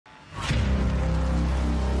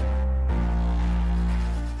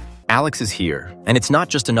ALLEX is here, and it's not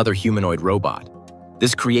just another humanoid robot.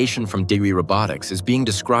 This creation from WIRobotics is being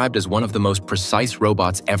described as one of the most precise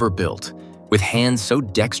robots ever built, with hands so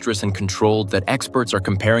dexterous and controlled that experts are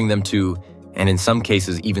comparing them to, and in some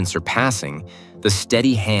cases even surpassing, the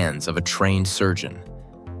steady hands of a trained surgeon.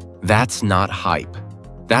 That's not hype.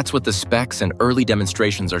 That's what the specs and early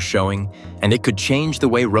demonstrations are showing, and it could change the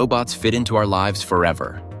way robots fit into our lives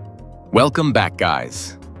forever. Welcome back,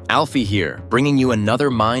 guys. Alfie here, bringing you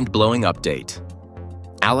another mind-blowing update.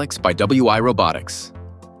 ALLEX by WIRobotics.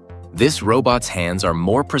 This robot's hands are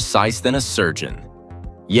more precise than a surgeon.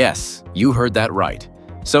 Yes, you heard that right.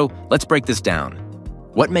 So let's break this down.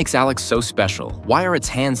 What makes ALLEX so special? Why are its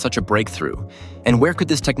hands such a breakthrough? And where could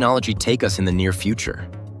this technology take us in the near future?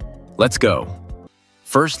 Let's go.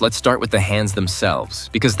 First, let's start with the hands themselves,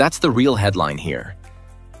 because that's the real headline here.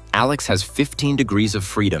 ALLEX has 15 degrees of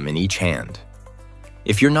freedom in each hand.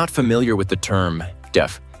 If you're not familiar with the term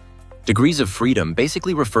degrees of freedom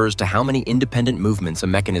basically refers to how many independent movements a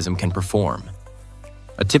mechanism can perform.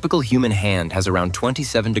 A typical human hand has around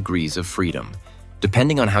 27 degrees of freedom,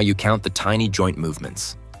 depending on how you count the tiny joint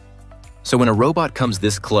movements. So when a robot comes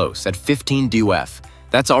this close, at 15 degrees,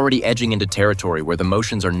 that's already edging into territory where the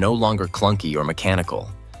motions are no longer clunky or mechanical.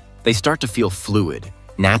 They start to feel fluid,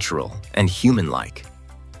 natural, and human-like.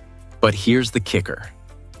 But here's the kicker.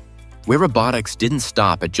 WIRobotics didn't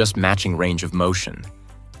stop at just matching range of motion.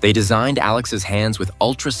 They designed ALLEX's hands with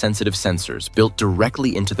ultra-sensitive sensors built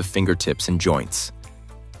directly into the fingertips and joints.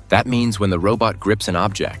 That means when the robot grips an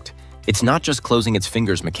object, it's not just closing its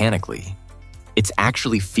fingers mechanically. It's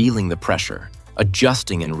actually feeling the pressure,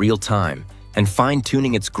 adjusting in real time, and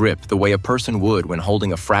fine-tuning its grip the way a person would when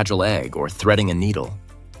holding a fragile egg or threading a needle.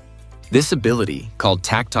 This ability, called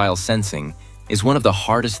tactile sensing, is one of the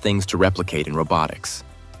hardest things to replicate in robotics.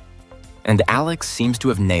 And ALLEX seems to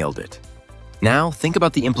have nailed it. Now, think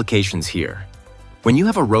about the implications here. When you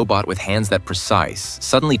have a robot with hands that precise,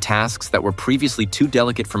 suddenly tasks that were previously too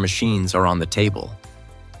delicate for machines are on the table.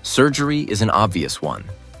 Surgery is an obvious one,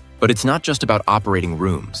 but it's not just about operating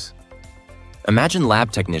rooms. Imagine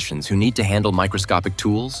lab technicians who need to handle microscopic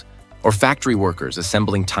tools, or factory workers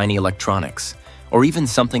assembling tiny electronics, or even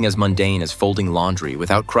something as mundane as folding laundry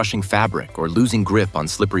without crushing fabric or losing grip on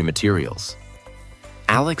slippery materials.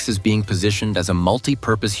 ALLEX is being positioned as a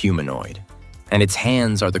multi-purpose humanoid, and its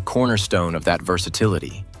hands are the cornerstone of that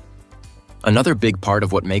versatility. Another big part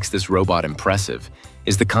of what makes this robot impressive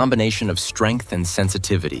is the combination of strength and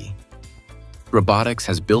sensitivity. Robotics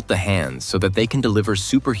has built the hands so that they can deliver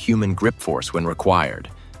superhuman grip force when required,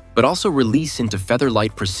 but also release into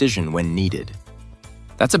feather-light precision when needed.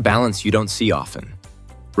 That's a balance you don't see often.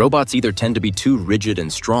 Robots either tend to be too rigid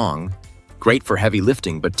and strong, great for heavy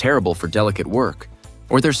lifting but terrible for delicate work,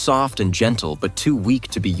 or they're soft and gentle but too weak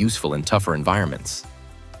to be useful in tougher environments.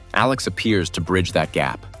 ALLEX appears to bridge that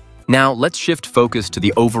gap. Now, let's shift focus to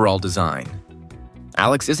the overall design.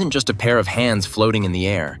 ALLEX isn't just a pair of hands floating in the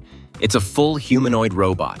air. It's a full humanoid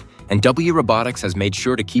robot, and WIRobotics has made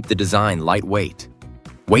sure to keep the design lightweight.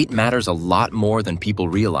 Weight matters a lot more than people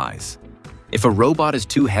realize. If a robot is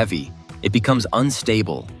too heavy, it becomes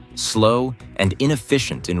unstable, slow, and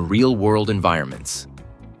inefficient in real-world environments.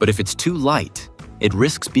 But if it's too light, it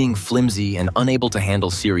risks being flimsy and unable to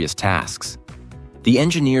handle serious tasks. The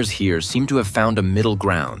engineers here seem to have found a middle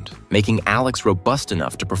ground, making ALLEX robust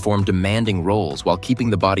enough to perform demanding roles while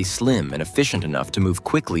keeping the body slim and efficient enough to move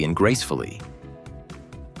quickly and gracefully.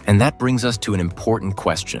 And that brings us to an important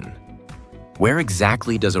question. Where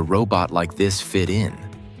exactly does a robot like this fit in?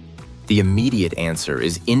 The immediate answer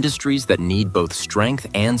is industries that need both strength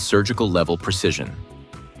and surgical-level precision.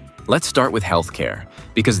 Let's start with healthcare,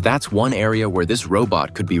 because that's one area where this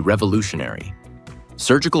robot could be revolutionary.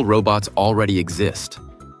 Surgical robots already exist.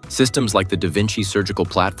 Systems like the Da Vinci surgical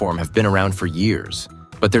platform have been around for years,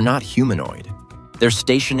 but they're not humanoid. They're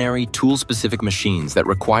stationary, tool-specific machines that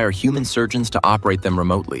require human surgeons to operate them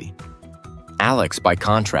remotely. ALLEX, by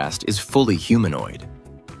contrast, is fully humanoid.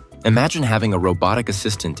 Imagine having a robotic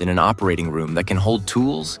assistant in an operating room that can hold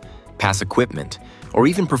tools, pass equipment, or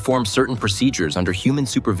even perform certain procedures under human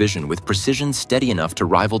supervision with precision steady enough to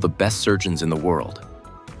rival the best surgeons in the world.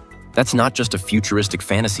 That's not just a futuristic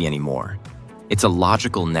fantasy anymore. It's a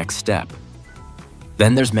logical next step.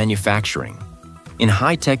 Then there's manufacturing. In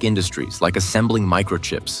high-tech industries like assembling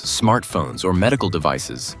microchips, smartphones, or medical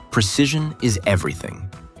devices, precision is everything.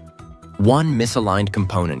 One misaligned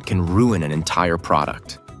component can ruin an entire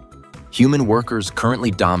product. Human workers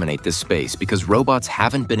currently dominate this space because robots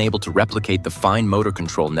haven't been able to replicate the fine motor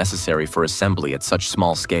control necessary for assembly at such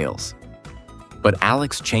small scales. But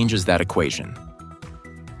ALLEX changes that equation.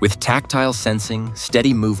 With tactile sensing,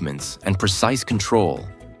 steady movements, and precise control,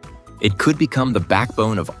 It could become the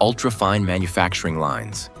backbone of ultra-fine manufacturing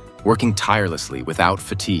lines, working tirelessly without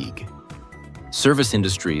fatigue. Service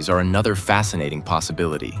industries are another fascinating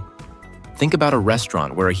possibility. Think about a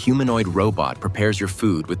restaurant where a humanoid robot prepares your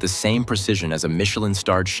food with the same precision as a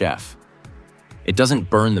Michelin-starred chef. It doesn't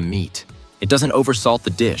burn the meat, it doesn't oversalt the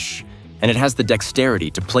dish, and it has the dexterity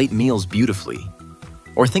to plate meals beautifully.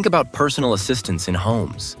 Or think about personal assistants in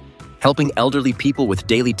homes, helping elderly people with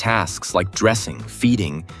daily tasks like dressing,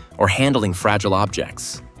 feeding, or handling fragile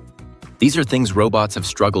objects. These are things robots have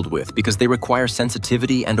struggled with because they require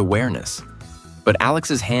sensitivity and awareness. But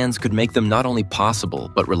ALLEX's hands could make them not only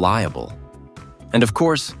possible, but reliable. And of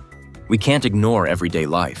course, we can't ignore everyday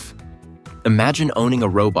life. Imagine owning a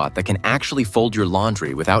robot that can actually fold your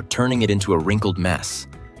laundry without turning it into a wrinkled mess,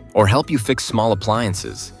 or help you fix small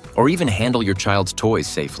appliances, or even handle your child's toys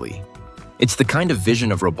safely. It's the kind of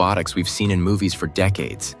vision of robotics we've seen in movies for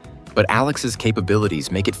decades, but ALLEX's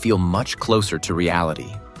capabilities make it feel much closer to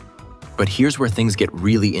reality. But here's where things get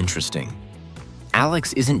really interesting.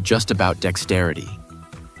 ALLEX isn't just about dexterity.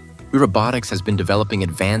 WIRobotics has been developing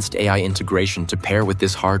advanced AI integration to pair with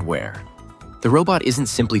this hardware. The robot isn't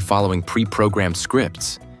simply following pre-programmed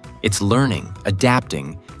scripts. It's learning,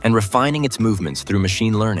 adapting, and refining its movements through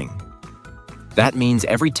machine learning. That means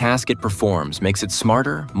every task it performs makes it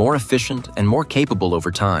smarter, more efficient, and more capable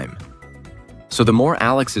over time. So the more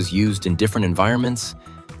ALLEX is used in different environments,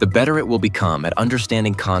 the better it will become at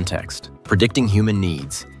understanding context, predicting human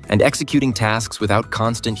needs, and executing tasks without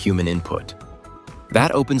constant human input.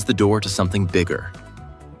 That opens the door to something bigger.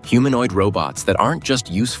 Humanoid robots that aren't just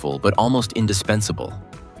useful but almost indispensable.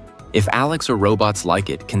 If ALLEX or robots like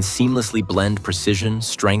it can seamlessly blend precision,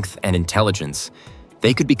 strength, and intelligence,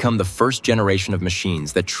 they could become the first generation of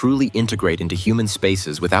machines that truly integrate into human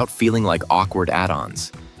spaces without feeling like awkward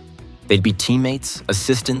add-ons. They'd be teammates,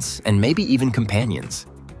 assistants, and maybe even companions.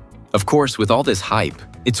 Of course, with all this hype,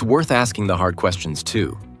 it's worth asking the hard questions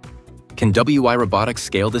too. Can WIRobotics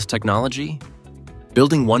scale this technology?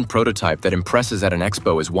 Building one prototype that impresses at an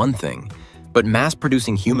expo is one thing, but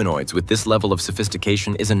mass-producing humanoids with this level of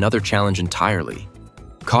sophistication is another challenge entirely.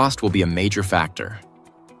 Cost will be a major factor.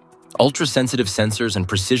 Ultra-sensitive sensors and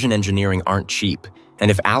precision engineering aren't cheap, and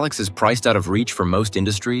if ALLEX is priced out of reach for most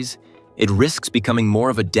industries, it risks becoming more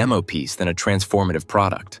of a demo piece than a transformative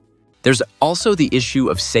product. There's also the issue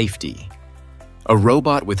of safety. A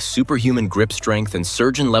robot with superhuman grip strength and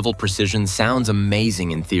surgeon-level precision sounds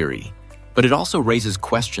amazing in theory, but it also raises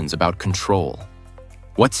questions about control.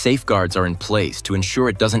 What safeguards are in place to ensure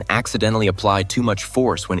it doesn't accidentally apply too much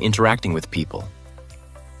force when interacting with people?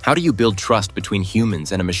 How do you build trust between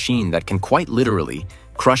humans and a machine that can quite literally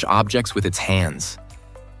crush objects with its hands?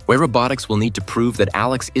 WIRobotics will need to prove that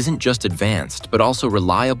ALLEX isn't just advanced, but also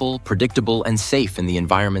reliable, predictable, and safe in the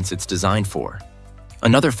environments it's designed for.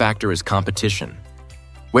 Another factor is competition.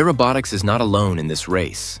 WIRobotics is not alone in this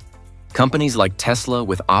race. Companies like Tesla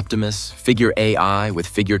with Optimus, Figure AI with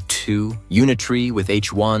Figure 2, Unitree with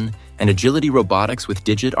H1, and Agility Robotics with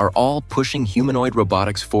Digit are all pushing humanoid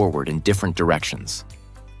robotics forward in different directions.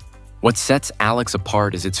 What sets ALLEX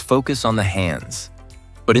apart is its focus on the hands.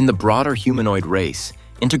 But in the broader humanoid race,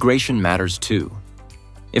 integration matters too.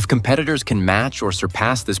 If competitors can match or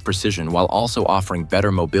surpass this precision while also offering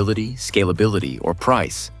better mobility, scalability, or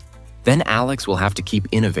price, then ALLEX will have to keep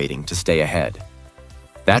innovating to stay ahead.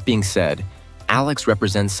 That being said, ALLEX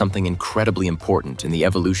represents something incredibly important in the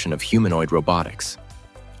evolution of humanoid robotics.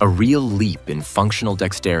 A real leap in functional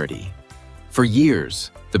dexterity. For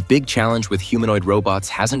years, the big challenge with humanoid robots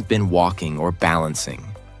hasn't been walking or balancing.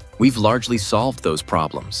 We've largely solved those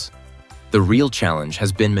problems. The real challenge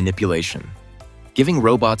has been manipulation. Giving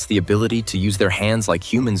robots the ability to use their hands like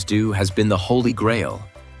humans do has been the holy grail,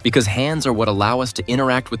 because hands are what allow us to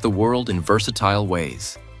interact with the world in versatile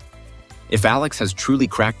ways. If ALLEX has truly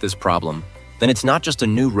cracked this problem, then it's not just a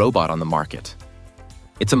new robot on the market.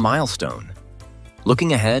 It's a milestone.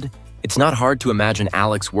 Looking ahead, it's not hard to imagine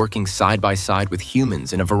ALLEX working side by side with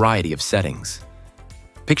humans in a variety of settings.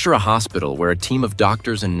 Picture a hospital where a team of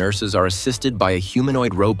doctors and nurses are assisted by a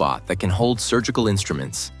humanoid robot that can hold surgical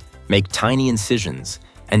instruments, make tiny incisions,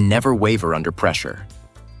 and never waver under pressure.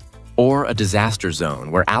 Or a disaster zone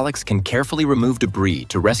where ALLEX can carefully remove debris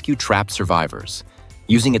to rescue trapped survivors,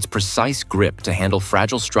 using its precise grip to handle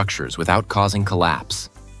fragile structures without causing collapse.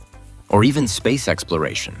 Or even space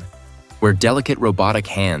exploration, where delicate robotic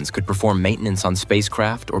hands could perform maintenance on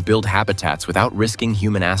spacecraft or build habitats without risking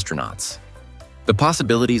human astronauts. The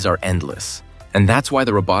possibilities are endless, and that's why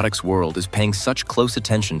the robotics world is paying such close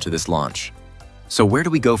attention to this launch. So where do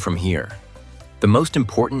we go from here? The most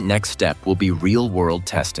important next step will be real-world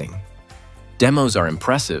testing. Demos are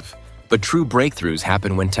impressive, But true breakthroughs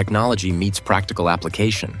happen when technology meets practical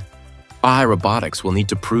application. WIRobotics will need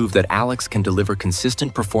to prove that ALLEX can deliver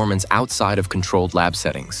consistent performance outside of controlled lab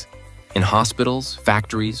settings, in hospitals,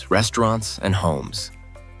 factories, restaurants, and homes.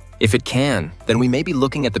 If it can, then we may be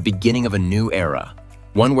looking at the beginning of a new era,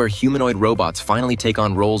 one where humanoid robots finally take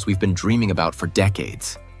on roles we've been dreaming about for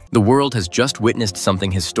decades. The world has just witnessed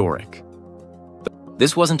something historic.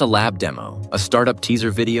 This wasn't a lab demo, a startup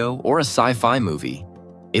teaser video, or a sci-fi movie.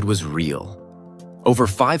 It was real. Over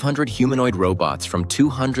 500 humanoid robots from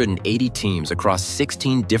 280 teams across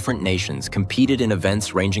 16 different nations competed in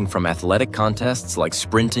events ranging from athletic contests like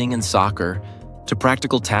sprinting and soccer to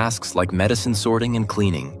practical tasks like medicine sorting and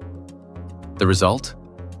cleaning. The result?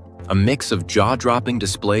 A mix of jaw-dropping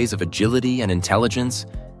displays of agility and intelligence,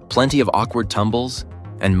 plenty of awkward tumbles,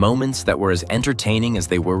 and moments that were as entertaining as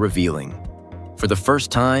they were revealing. For the first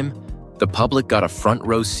time, the public got a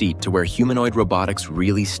front-row seat to where humanoid robotics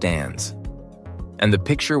really stands. And the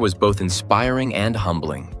picture was both inspiring and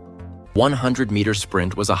humbling. 100-meter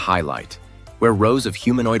sprint was a highlight, where rows of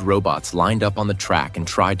humanoid robots lined up on the track and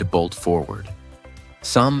tried to bolt forward.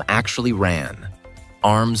 Some actually ran,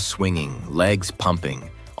 arms swinging, legs pumping,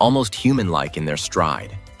 almost human-like in their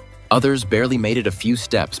stride. Others barely made it a few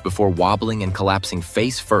steps before wobbling and collapsing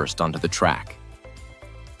face first onto the track.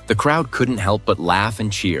 The crowd couldn't help but laugh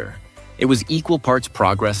and cheer. It was equal parts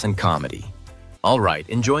progress and comedy. All right,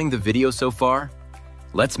 enjoying the video so far?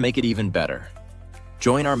 Let's make it even better.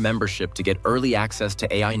 Join our membership to get early access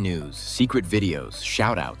to AI news, secret videos,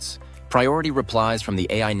 shoutouts, priority replies from the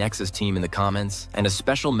AI Nexus team in the comments, and a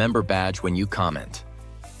special member badge when you comment.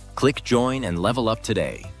 Click join and level up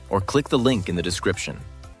today, or click the link in the description.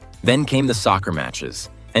 Then came the soccer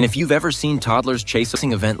matches, and if you've ever seen toddlers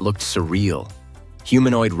chasing event looked surreal.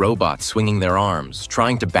 Humanoid robots swinging their arms,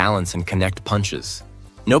 trying to balance and connect punches.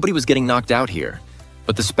 Nobody was getting knocked out here,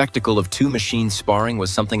 but the spectacle of two machines sparring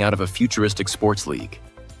was something out of a futuristic sports league.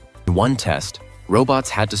 In one test,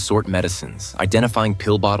 robots had to sort medicines, identifying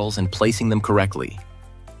pill bottles and placing them correctly.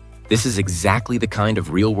 This is exactly the kind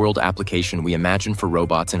of real-world application we imagine for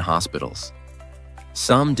robots in hospitals.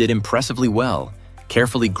 Some did impressively well,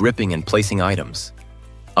 carefully gripping and placing items.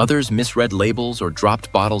 Others misread labels or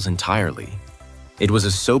dropped bottles entirely. It was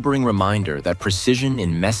a sobering reminder that precision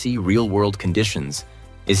in messy, real-world conditions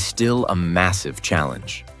is still a massive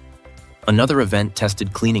challenge. Another event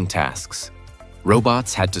tested cleaning tasks.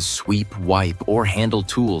 Robots had to sweep, wipe, or handle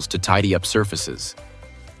tools to tidy up surfaces.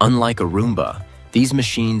 Unlike a Roomba, these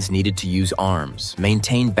machines needed to use arms,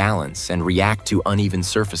 maintain balance, and react to uneven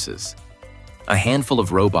surfaces. A handful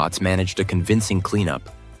of robots managed a convincing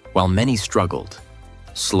cleanup, while many struggled,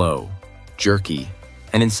 slow, jerky,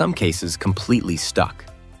 and in some cases completely stuck.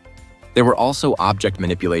 There were also object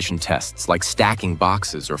manipulation tests like stacking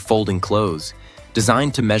boxes or folding clothes,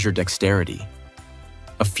 designed to measure dexterity.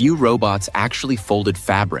 A few robots actually folded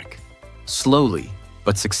fabric, slowly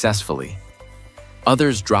but successfully.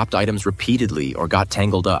 Others dropped items repeatedly or got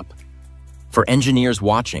tangled up. For engineers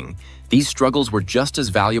watching, these struggles were just as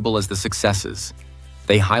valuable as the successes.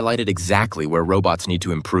 They highlighted exactly where robots need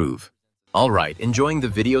to improve. All right, enjoying the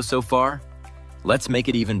video so far? Let's make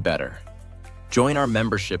it even better. Join our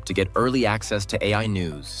membership to get early access to AI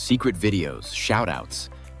news, secret videos, shoutouts,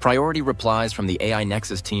 priority replies from the AI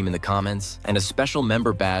Nexus team in the comments, and a special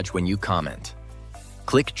member badge when you comment.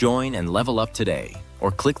 Click join and level up today, or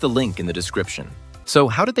click the link in the description. So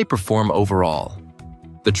how did they perform overall?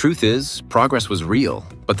 The truth is, progress was real,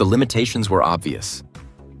 but the limitations were obvious.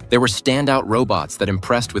 There were standout robots that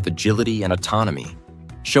impressed with agility and autonomy,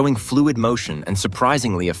 showing fluid motion and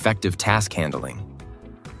surprisingly effective task handling.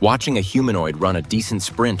 Watching a humanoid run a decent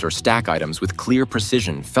sprint or stack items with clear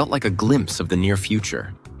precision felt like a glimpse of the near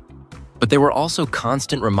future. But there were also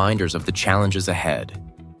constant reminders of the challenges ahead.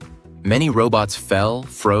 Many robots fell,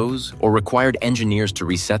 froze, or required engineers to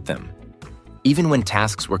reset them. Even when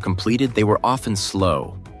tasks were completed, they were often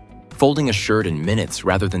slow, folding a shirt in minutes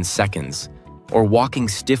rather than seconds, or walking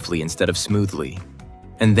stiffly instead of smoothly.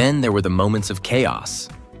 And then there were the moments of chaos.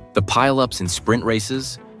 The pile-ups in sprint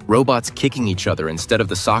races, robots kicking each other instead of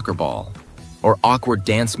the soccer ball, or awkward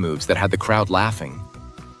dance moves that had the crowd laughing.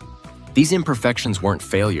 These imperfections weren't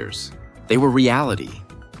failures. They were reality.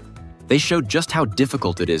 They showed just how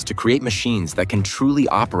difficult it is to create machines that can truly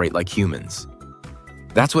operate like humans.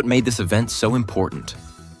 That's what made this event so important.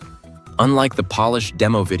 Unlike the polished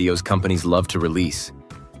demo videos companies love to release,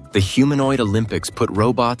 the Humanoid Olympics put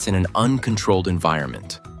robots in an uncontrolled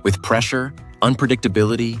environment, with pressure,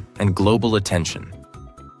 unpredictability, and global attention.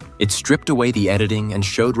 It stripped away the editing and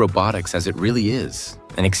showed robotics as it really is,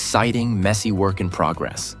 an exciting, messy work in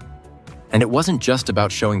progress. And it wasn't just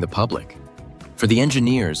about showing the public. For the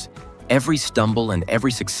engineers, Every stumble and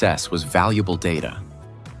every success was valuable data.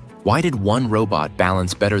 Why did one robot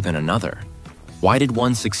balance better than another? Why did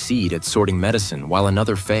one succeed at sorting medicine while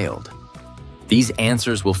another failed? These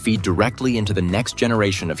answers will feed directly into the next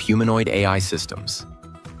generation of humanoid AI systems.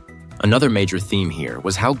 Another major theme here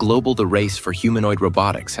was how global the race for humanoid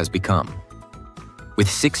robotics has become. With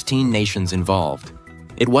 16 nations involved,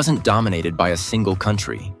 it wasn't dominated by a single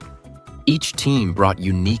country. Each team brought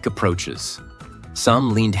unique approaches.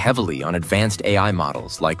 Some leaned heavily on advanced AI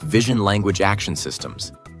models like vision language action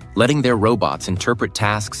systems, letting their robots interpret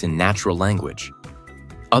tasks in natural language.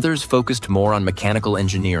 Others focused more on mechanical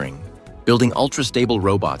engineering, building ultra-stable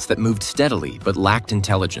robots that moved steadily but lacked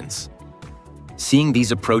intelligence. Seeing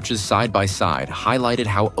these approaches side by side highlighted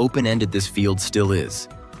how open-ended this field still is.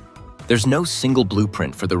 There's no single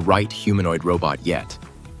blueprint for the right humanoid robot yet.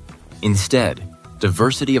 Instead,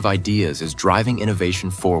 diversity of ideas is driving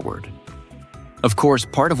innovation forward. Of course,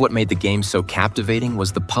 part of what made the game so captivating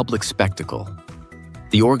was the public spectacle.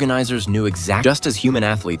 The organizers knew exactly, just as human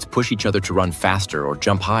athletes push each other to run faster or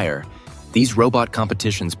jump higher, these robot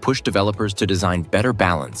competitions push developers to design better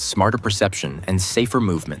balance, smarter perception, and safer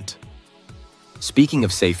movement. Speaking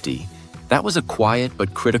of safety, that was a quiet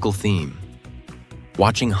but critical theme.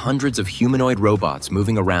 Watching hundreds of humanoid robots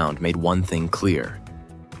moving around made one thing clear.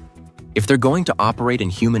 If they're going to operate in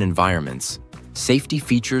human environments, safety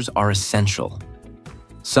features are essential.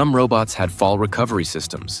 Some robots had fall recovery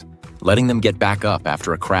systems, letting them get back up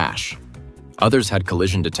after a crash. Others had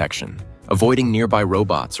collision detection, avoiding nearby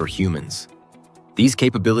robots or humans. These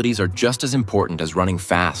capabilities are just as important as running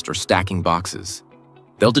fast or stacking boxes.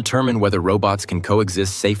 They'll determine whether robots can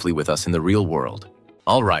coexist safely with us in the real world.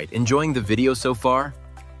 All right, enjoying the video so far?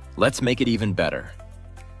 Let's make it even better.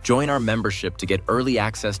 Join our membership to get early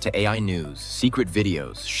access to AI news, secret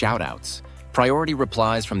videos, shoutouts, priority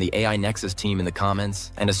replies from the AI Nexus team in the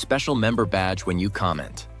comments, and a special member badge when you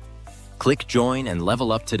comment. Click join and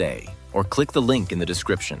level up today, or click the link in the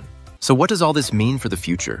description. So what does all this mean for the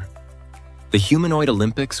future? The Humanoid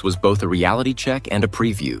Olympics was both a reality check and a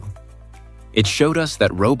preview. It showed us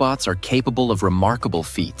that robots are capable of remarkable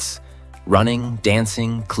feats: running,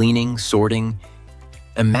 dancing, cleaning, sorting.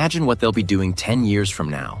 Imagine what they'll be doing 10 years from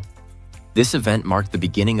now. This event marked the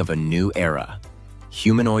beginning of a new era: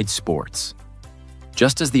 humanoid sports.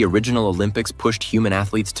 Just as the original Olympics pushed human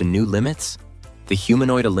athletes to new limits, the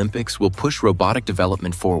Humanoid Olympics will push robotic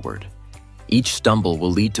development forward. Each stumble will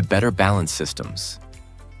lead to better balance systems.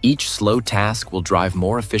 Each slow task will drive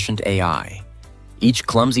more efficient AI. Each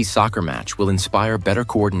clumsy soccer match will inspire better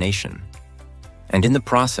coordination. And in the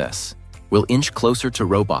process, we'll inch closer to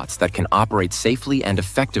robots that can operate safely and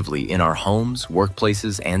effectively in our homes,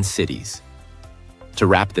 workplaces, and cities. To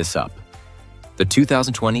wrap this up, the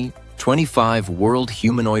 2025 World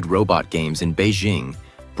Humanoid Robot Games in Beijing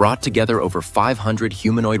brought together over 500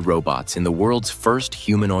 humanoid robots in the world's first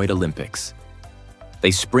Humanoid Olympics. They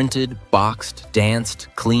sprinted, boxed, danced,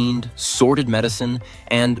 cleaned, sorted medicine,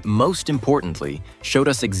 and, most importantly, showed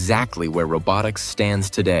us exactly where robotics stands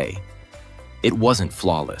today. It wasn't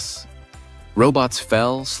flawless. Robots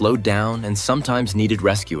fell, slowed down, and sometimes needed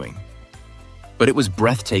rescuing. But it was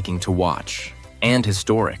breathtaking to watch, and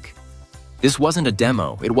historic. This wasn't a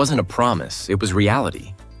demo, it wasn't a promise, it was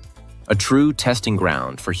reality. A true testing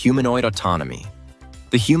ground for humanoid autonomy.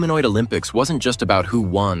 The Humanoid Olympics wasn't just about who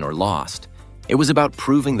won or lost. It was about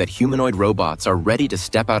proving that humanoid robots are ready to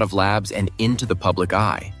step out of labs and into the public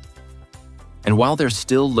eye. And while they're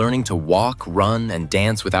still learning to walk, run, and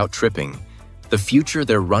dance without tripping, the future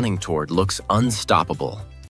they're running toward looks unstoppable.